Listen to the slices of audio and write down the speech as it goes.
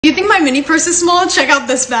You think my mini purse is small? Check out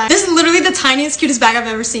this bag. This is literally the tiniest, cutest bag I've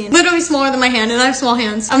ever seen. Literally smaller than my hand, and I have small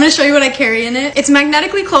hands. I'm gonna show you what I carry in it. It's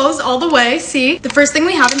magnetically closed all the way, see? The first thing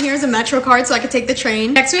we have in here is a Metro card so I could take the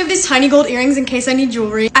train. Next we have these tiny gold earrings in case I need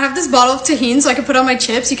jewelry. I have this bottle of Tajín so I can put on my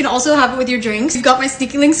chips. You can also have it with your drinks. You've got my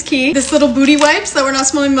Sneaky Links key, this little booty wipes so that we're not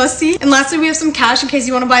smelling musty. And lastly, we have some cash in case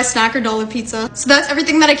you want to buy a snack or dollar pizza. So that's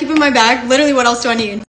everything that I keep in my bag. Literally, what else do I need?